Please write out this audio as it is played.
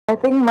I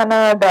think మన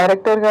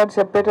director గారు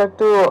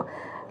చెప్పేటట్టు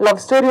love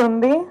story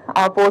ఉంది.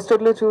 ఆ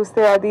పోస్టర్లో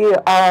చూస్తే అది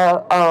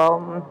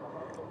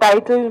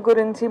టైటిల్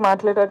గురించి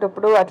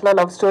మాట్లాడేటప్పుడు అట్లా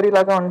లవ్ స్టోరీ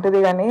లాగా ఉంటుంది,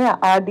 కానీ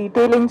ఆ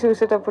డీటెయిలింగ్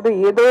చూసేటప్పుడు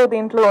ఏదో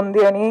దీంట్లో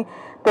ఉంది అని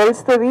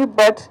తెలుస్తుంది.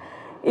 బట్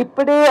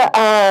ఇప్పుడే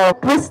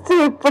ట్విస్ట్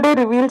ఇప్పుడే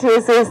రివీల్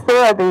చేసేస్తే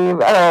అది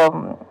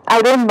I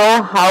don't know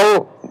how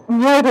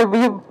new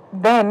review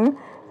then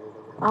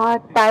ఆ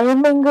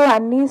టైమింగ్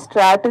అన్ని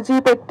స్ట్రాటజీ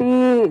పెట్టి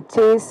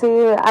చేసే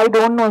ఐ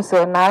డోంట్ నో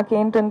సార్.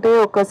 నాకేంటంటే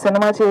ఒక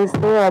సినిమా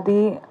చేస్తే అది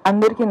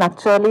అందరికీ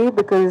నచ్చాలి,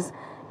 బికాజ్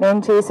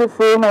నేను చేసే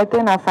ఫిల్మ్ అయితే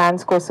నా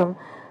ఫ్యాన్స్ కోసం.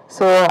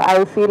 సో ఐ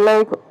ఫీల్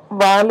లైక్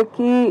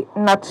వాళ్ళకి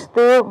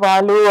నచ్చితే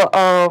వాళ్ళు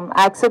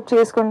యాక్సెప్ట్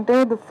చేసుకుంటే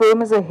the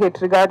film is a hit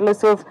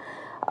regardless of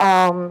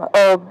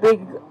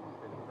big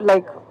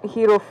like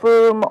hero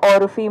film or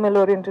a female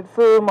oriented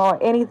film or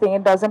anything.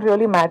 It doesn't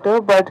really matter,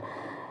 but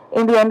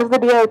in the end of the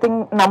day I think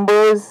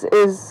numbers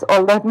is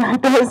all that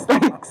matters,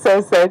 like sir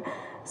said.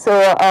 So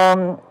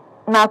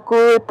నాకు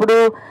ఇప్పుడు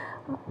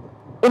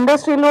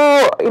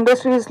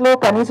ఇండస్ట్రీస్లో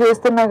పని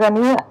చేస్తున్నా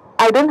కానీ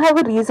I don't have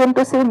a reason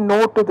to say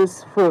no to this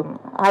film.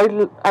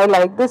 I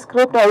like the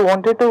script. I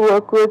wanted to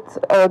work with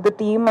the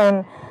team and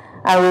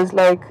I was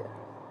like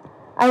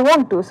I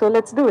want to, so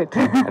let's do it.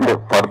 అంటే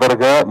further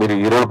గా మీరు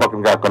హీరోల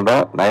పక్కన కాకుండా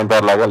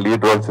నయనతార లాగా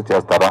lead roles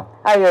చేస్తారా?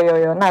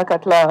 అయ్యో నాకు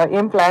అట్లా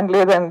ఏం ప్లాన్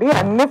లేదండి.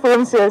 అన్ని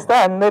ఫిల్మ్స్ చేస్తా,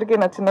 అందరికి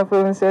నచ్చిన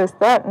ఫిల్మ్స్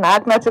చేస్తా,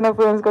 నాకు నచ్చిన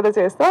ఫిల్మ్స్ కూడా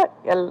చేస్తా.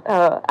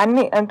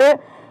 అన్ని అంటే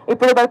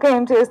ఇప్పుడు దాకా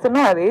ఏం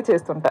చేస్తున్నా అదే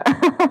చేస్తుంటా.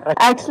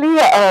 యాక్చువల్లీ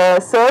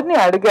సార్ని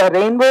అడిగా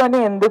రెయిన్బో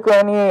అని ఎందుకు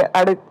అని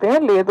అడిగితే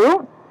లేదు,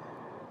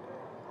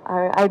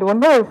 I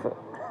don't know if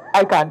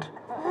I can't.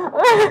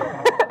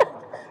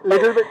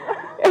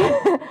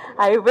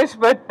 I wish,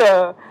 but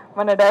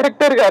మన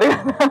డైరెక్టర్ గారు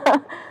కదా.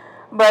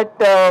 But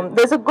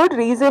there's a good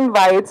reason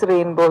why it's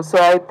rainbow. So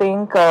I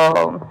think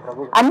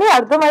అన్నీ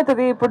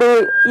అర్థమవుతుంది. ఇప్పుడు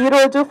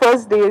ఈరోజు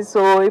ఫస్ట్ డే,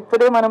 సో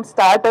ఇప్పుడే మనం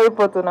స్టార్ట్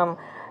అయిపోతున్నాం.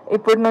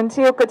 ఇప్పటి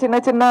నుంచి ఒక చిన్న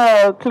చిన్న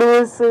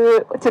క్లూస్,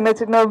 చిన్న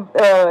చిన్న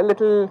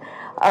లిటిల్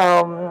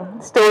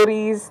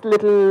స్టోరీస్,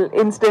 లిటిల్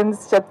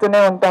ఇన్సిడెంట్స్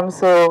చెప్తూనే ఉంటాం.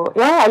 So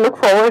yeah, I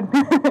look forward.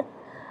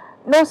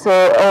 No, sir.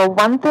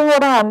 One thing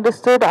that I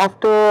understood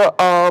after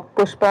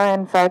Pushpa,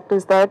 in fact,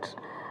 is that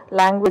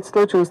language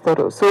lo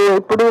chustaru. So,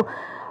 ippudu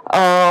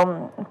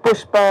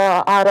Pushpa,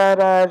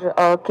 RRR,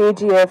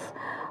 KGF,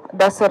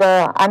 Dasara,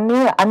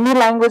 anni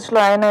language lo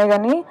ayina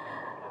gani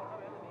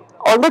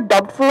all the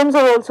dubbed films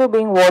are also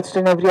being watched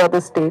in every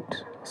other state.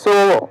 So,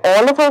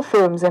 all of our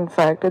films, in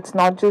fact, it's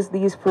not just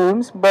these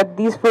films, but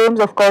these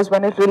films, of course,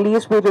 when it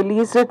released, we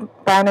released it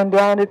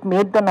pan-India and it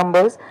made the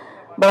numbers.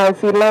 But I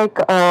feel like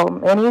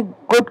any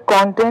good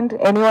content,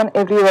 anyone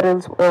everywhere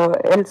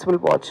else will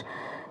watch.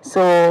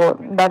 So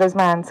that is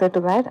my answer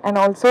to that. And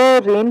also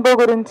rainbow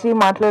gurinchi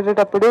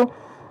maatladetappudu,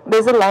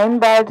 there's a line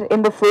that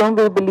in the film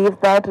we believe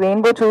that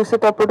rainbow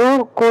చూసేటప్పుడు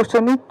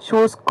కూర్చొని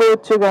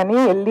చూసుకోవచ్చు కానీ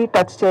వెళ్ళి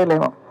touch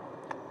చేయలేము.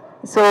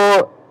 So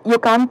you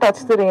can't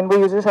touch the rainbow,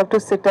 you just have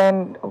to sit and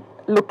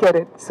look at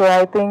it. So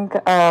I think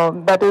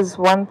that is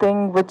one thing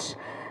which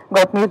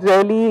got me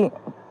really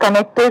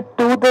connected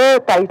to the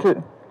title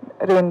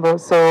Rainbow.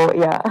 So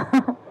yeah.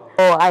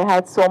 Oh, I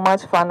had so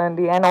much fun,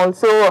 Andy. And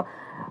also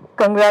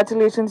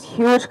congratulations,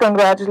 huge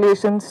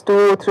congratulations to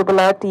Triple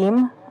R team.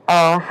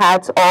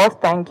 Hats off,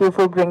 thank you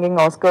for bringing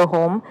Oscar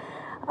home.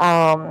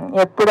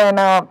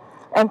 ఎప్పుడైనా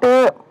అంటే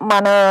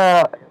మన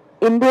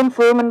Indian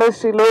film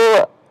ఇండస్ట్రీలో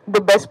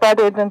the best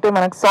part ఏంటంటే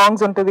మనకు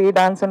songs ఉంటుంది,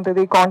 dance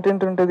ఉంటుంది,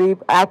 content ఉంటుంది,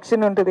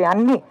 action ఉంటుంది,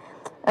 అన్నీ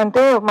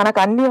అంటే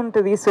మనకు అన్నీ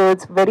ఉంటుంది. So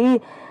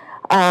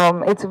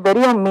it's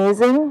very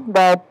amazing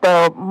that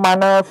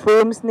మన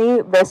ఫిల్మ్స్ ని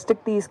వెస్ట్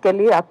కి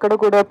తీసుకెళ్ళి అక్కడ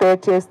కూడా పేర్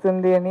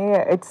చేస్తుంది అని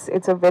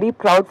it's a very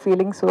proud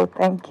feeling. So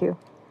thank you.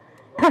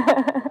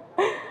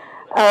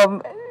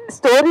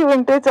 Story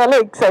వింటే చాలా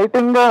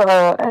ఎక్సైటింగ్ గా,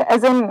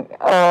 యాజ్ అన్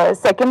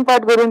సెకండ్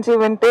పార్ట్ గురించి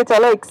వింటే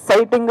చాలా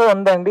ఎక్సైటింగ్ గా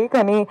ఉందండి,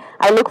 కానీ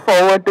I look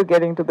forward to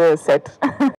getting to the set.